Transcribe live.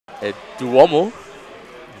Duomo.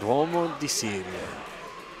 Duomo di Siria.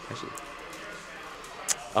 Actually.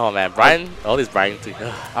 Oh man, Brian, all these Brian too.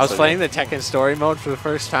 I was playing the Tekken story mode for the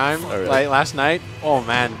first time like last night. Oh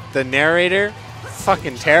man, the narrator,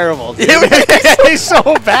 fucking terrible, dude. He's so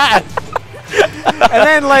bad. And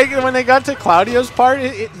then like when they got to Claudio's part,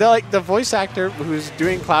 the voice actor who's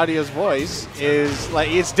doing Claudio's voice is like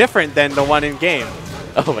it's different than the one in game.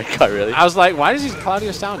 Oh my god, really? I was like, why does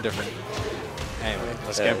Claudio sound different? Anyway,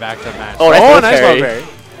 let's get back to the match. Oh, nice low parry.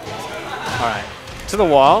 All right, to the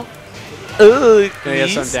wall. Gonna get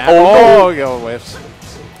some damage. Oh, go whiffs.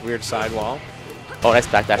 Weird sidewall. Oh, nice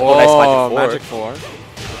back dash. Oh, nice magic four.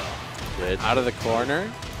 Good. Out of the corner.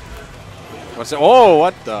 What's it? Oh,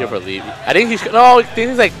 what the? Here for lead. I think he's no. I think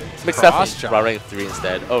he's like mixed up. Jump. Running 3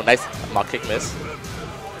 instead. Oh, nice mock kick miss.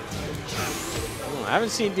 I haven't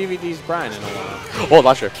seen DVD's Brian in a while. Oh,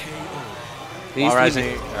 launcher. He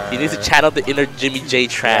needs to channel the inner Jimmy J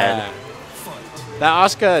Tran. Yeah. That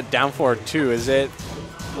Asuka down forward 2, is it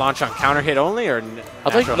launch on counter hit only or I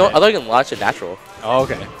thought you can launch it natural. Oh,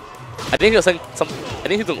 okay. I think it was like I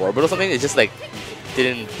think he's doing orbital or something. It just like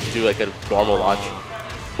didn't do like a normal launch.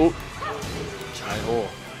 Ooh.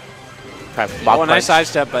 Nice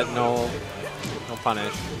sidestep, but no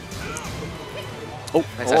punish. Oh,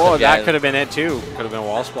 nice that could have been it too. Could have been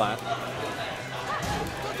wall splat.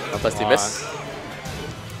 Plus 2 miss.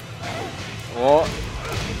 Oh.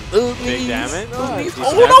 Big damage.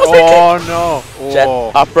 No. Jet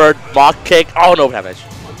upper mock kick. Oh, no damage.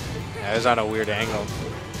 Yeah, it was on a weird angle.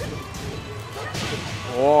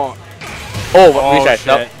 Retry. Shit.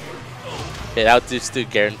 Nope. Okay, that would just do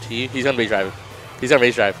guarantee. He's gonna redrive. He's gonna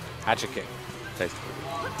raise drive. Hatchet kick. Nice.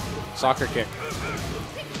 Soccer kick.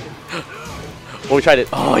 Oh, he tried it.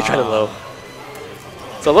 Oh, he tried it low.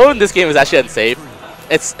 So low in this game is actually unsafe.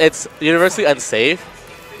 It's universally unsafe,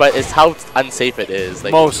 but it's how unsafe it is.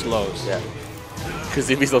 Like most lows. Yeah. Because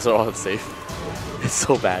Zumi's lows are all unsafe. It's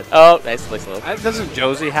so bad. Oh, nice low. Doesn't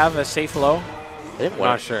Josie have a safe low? I'm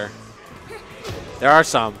not sure. There are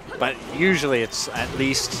some, but usually it's at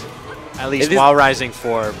least while rising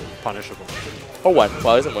 4 punishable. Or 1.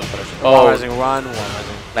 While rising 1 punishable. While rising 1, while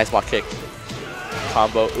rising. Nice mock kick.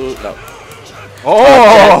 Combo. Ooh, no.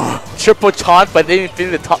 Oh! Triple taunt, but they didn't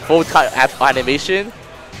finish the full animation.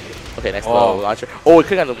 Okay, nice low launcher. Oh, it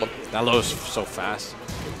could have done one. That low is so fast.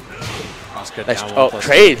 Oscar nice. Down Oh,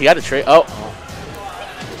 trade. He got a trade. Oh.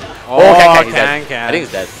 Can. I think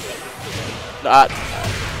he's dead.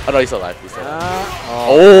 Oh no, he's still alive. He's still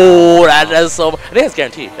alive. That is so. I think it's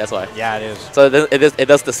guaranteed. That's why. Yeah, it is. So it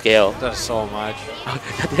does the scale. It does so much.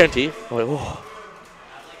 Guaranteed. Oh.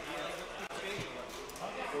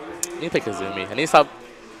 I need to pick Kazumi. I need to stop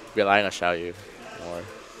relying on Xiaoyu more.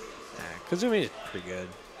 Yeah, Kazumi is pretty good.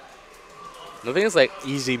 The thing is, like,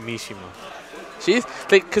 easy Mishima. She's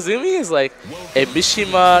like Kazumi is like a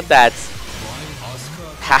Mishima that's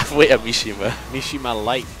halfway a Mishima. Mishima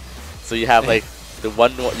light. So you have like you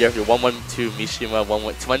have your 1-1-2 Mishima,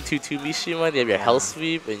 1-1-2 Mishima. And you have your Hell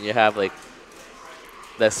Sweep, and you have like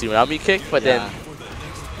the tsunami kick. But then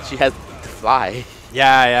she has to fly.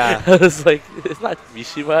 Yeah. It's like it's not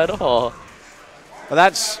Mishima at all. But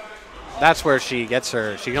that's where she gets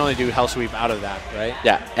her. She can only do Hell Sweep out of that, right?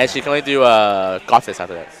 Yeah, and she can only do God Fist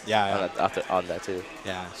after that. Yeah. On that too.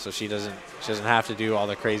 Yeah, so she doesn't have to do all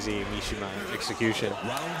the crazy Mishima execution.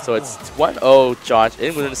 So it's 1-0 jonch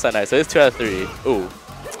in Within the Sunlight. So it's 2 out of 3. Ooh.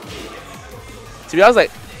 To be honest,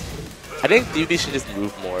 like I think DVD should just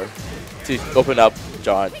move more to open up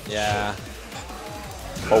jonch. Yeah.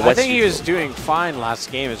 I think he was doing fine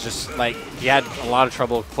last game. It's just like he had a lot of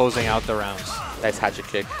trouble closing out the rounds. Nice hatchet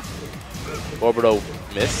kick. Orbital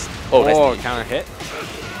miss. Oh, nice counter hit.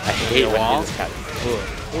 I hate when he does counter.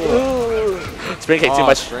 Spring kick, too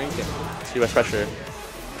much. Too much pressure.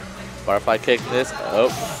 Butterfly kick, miss.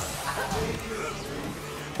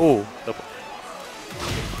 Ooh. Nope.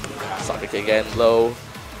 Soccer kick again, low.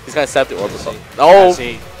 He's gonna set up the orbital. Oh!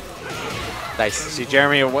 Nice. See,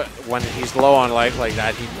 Jeremy, when he's low on life like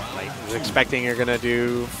that, he was expecting you're gonna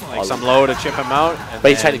do like some low to chip him out. And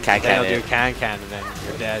but he's trying to can he'll do can, and then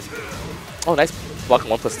you're dead. Oh, nice block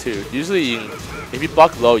 1+2. Usually, if you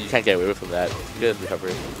block low, you can't get away from that. Good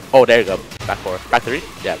recovery. Oh, there you go. Back 4. Back 3?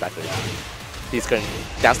 Yeah, back 3. He's going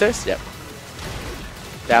downstairs? Yep.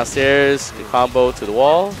 Downstairs, good combo to the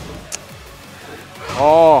wall.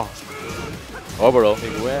 Oh. Orbital.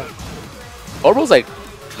 Orbital's like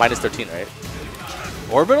 -13, right?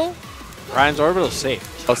 Orbital? Ryan's orbital's safe.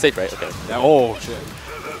 Oh, safe, right? Okay. Oh, shit.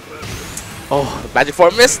 Oh, magic 4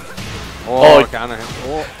 missed. Oh, counter hit.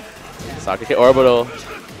 Oh. Soccer kick orbital.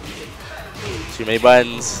 Too many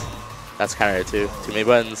buttons. That's counter hit too. Too many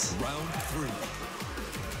buttons.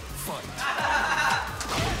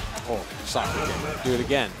 Oh, soccer kick. Do it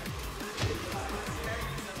again.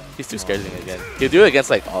 He's too scared to do it again. He'll do it against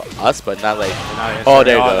like us, but not like. Oh,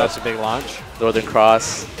 there you go. That's a big launch. Northern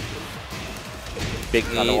cross. Big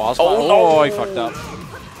knee. Oh, no. He fucked up.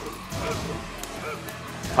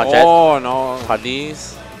 Punch no. On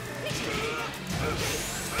knees.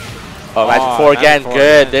 Oh, magic 4 again.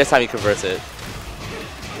 Good. This time he converts it.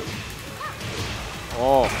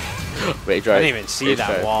 Oh. Rage drive. I didn't even see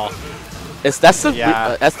that wall. That's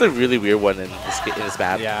the really weird one in this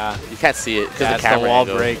map. Yeah. You can't see it because the camera wall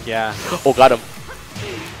angle. break. Yeah. Oh, got him.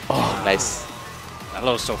 Oh, nice. That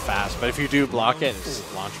load's so fast, but if you do block it, it's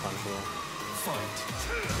launch punch.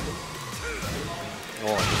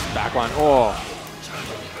 Oh, just back one. Oh.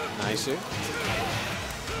 Nice.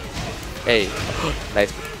 Hey.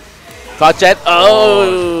 Nice. Thought jet.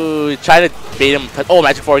 Oh. Trying to bait him. Oh,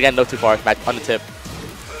 magic 4 again. No, too far. On the tip.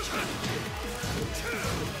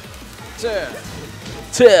 Too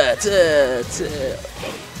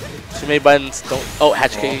many buttons. Don't. Oh,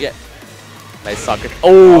 hatch kick again. Nice soccer.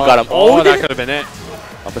 Oh, got him. Oh, that could have been it.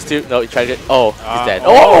 Up a 2. No, he tried to get. Oh, he's dead.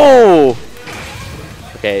 Oh.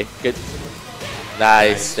 Okay, good.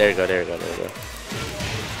 Nice. There you go. There you go. There you go.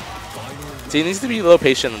 So he needs to be a little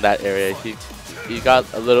patient in that area. He got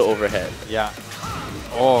a little overhead. Yeah.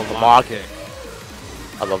 Oh, the mock kick.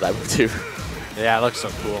 I love that move too. Yeah, it looks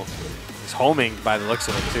so cool. He's homing by the looks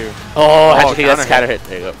of it too. Oh, actually that's counter hit.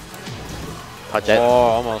 There you go. Punch it. Oh,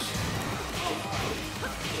 almost.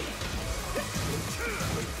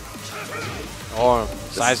 Oh,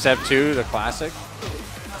 side step 2, the classic.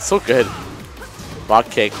 So good. Mock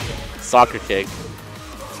kick, soccer kick.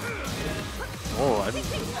 Oh, I mean.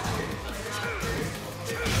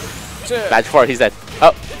 Match 4, he's dead.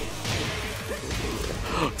 Oh.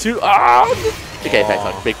 2. Oh. Okay,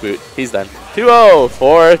 thanks. Big boot. He's done. 2-0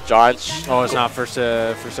 for jonch. Oh, it's not first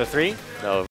to 3? No.